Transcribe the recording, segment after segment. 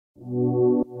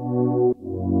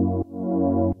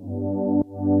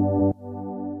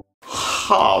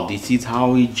how this is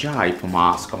how we jive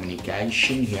mass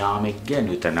communication. Here I'm again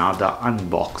with another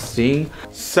unboxing.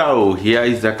 So here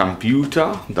is the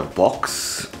computer, the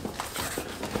box.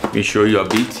 Let me show you a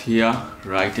bit here.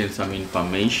 Write in some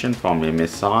information from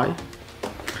MSI.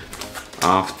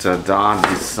 After that,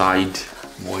 this side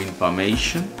more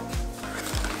information.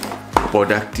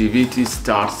 Productivity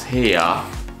starts here.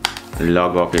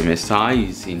 Logo of MSI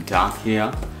is intact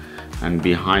here, and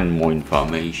behind more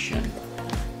information.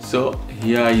 So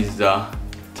here is the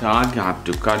tag. I have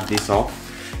to cut this off.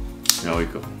 There we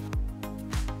go.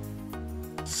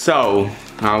 So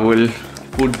I will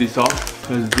put this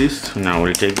off as this. Now I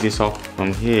will take this off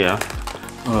from here.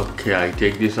 Okay, I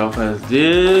take this off as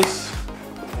this,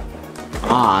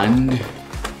 and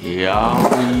here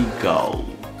we go.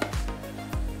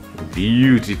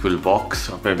 Beautiful box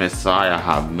of MSI. I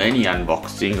have many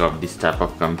unboxing of this type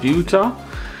of computer.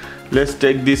 Let's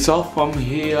take this off from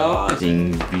here. I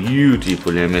think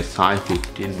beautiful MSI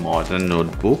 15 Modern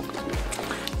notebook.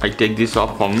 I take this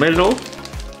off from middle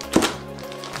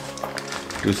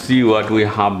to see what we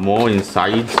have more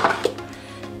inside.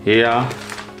 Here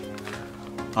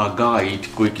a guide,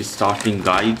 quick starting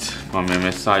guide from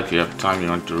MSI. If you have time you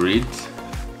want to read.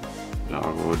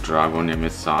 Logo, Dragon,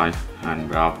 MSI and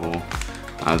Bravo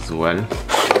as well.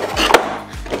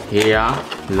 Here,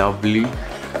 lovely.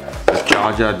 The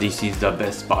charger, this is the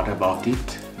best part about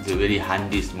it. It's a very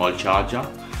handy small charger.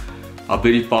 A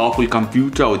very powerful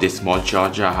computer with a small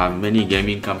charger. I have many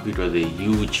gaming computers with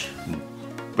huge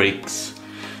bricks.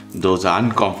 Those are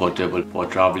uncomfortable for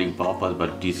traveling purpose,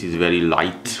 but this is very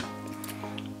light.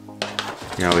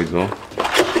 Here we go.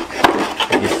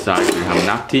 This side we have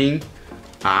nothing.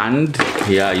 And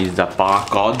here is the power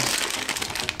cord.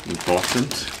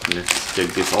 Important. Let's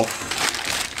take this off.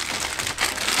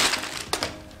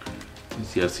 You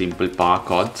see a simple power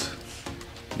cord,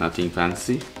 nothing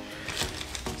fancy.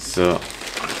 So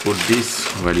put this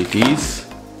where it is.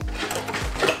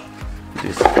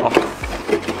 This off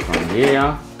from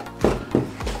here.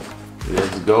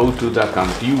 Let's go to the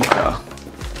computer.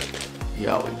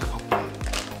 Here we go.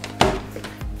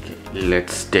 Okay,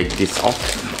 let's take this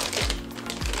off.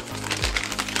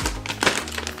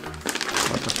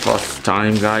 First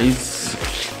time, guys.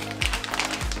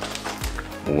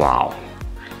 Wow,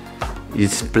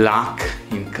 it's black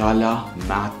in color,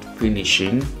 matte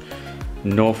finishing,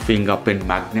 no fingerprint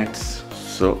magnets,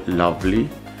 so lovely.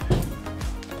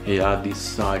 Here this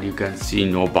side you can see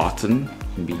no button.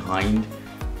 Behind,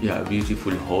 yeah,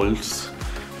 beautiful holes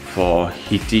for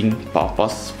heating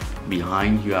purpose.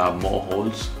 Behind you have more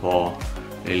holes for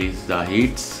release the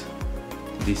heats.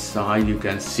 This side you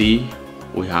can see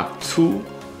we have two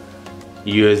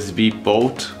USB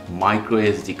port, micro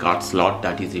SD card slot.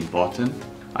 That is important.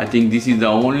 I think this is the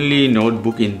only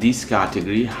notebook in this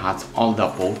category has all the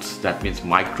ports. That means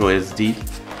micro SD.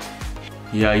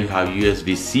 Here you have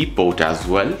USB-C port as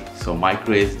well. So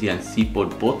micro SD and C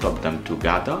port, both of them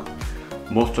together.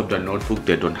 Most of the notebook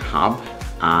they don't have.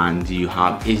 And you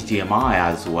have HDMI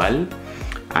as well,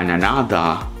 and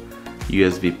another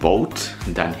USB port.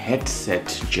 Then headset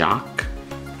jack.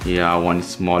 Here one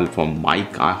small for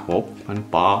mic, I hope, and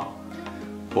power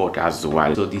port as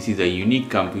well. So this is a unique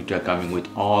computer coming with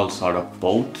all sort of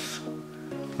ports.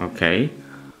 Okay,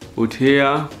 put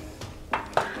here.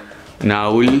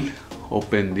 Now we'll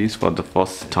open this for the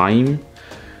first time.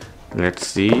 Let's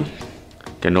see,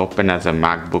 can open as a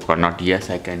MacBook or not. Yes,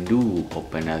 I can do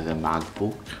open as a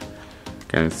MacBook.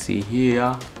 Can see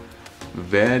here,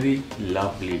 very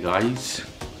lovely, guys.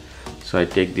 So I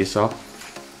take this off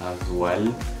as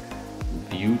well.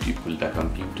 Beautiful, the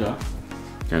computer,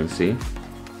 you can see.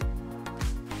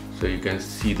 So you can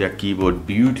see the keyboard,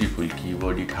 beautiful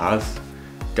keyboard. It has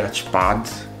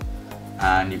touchpads,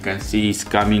 and you can see it's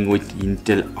coming with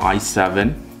Intel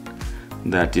i7,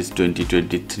 that is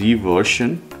 2023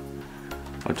 version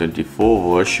or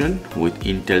 24 version, with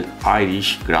Intel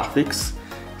Irish graphics,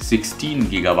 16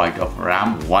 GB of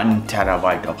RAM, 1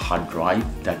 TB of hard drive,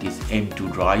 that is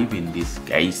M2 drive in this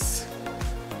case.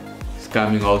 It's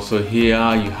coming also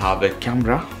here, you have a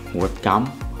camera, webcam,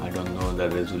 I don't know the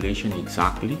resolution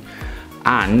exactly,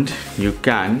 and you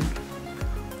can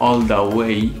all the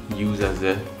way use as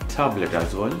a tablet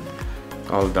as well.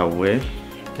 All the way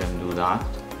you can do that,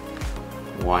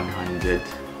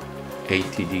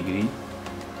 180 degree,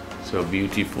 so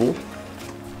beautiful.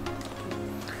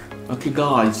 Okay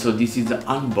guys, so this is the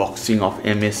unboxing of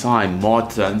MSI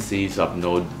Modern series of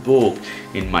notebook.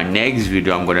 In my next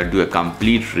video I'm gonna do a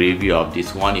complete review of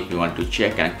this one. If you want to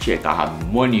check, I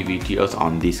have many videos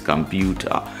on this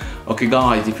computer. Okay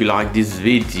guys, if you like this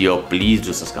video, please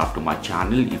do subscribe to my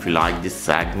channel. If you like this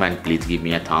segment, please give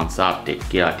me a thumbs up. Take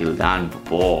care till then,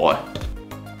 bye.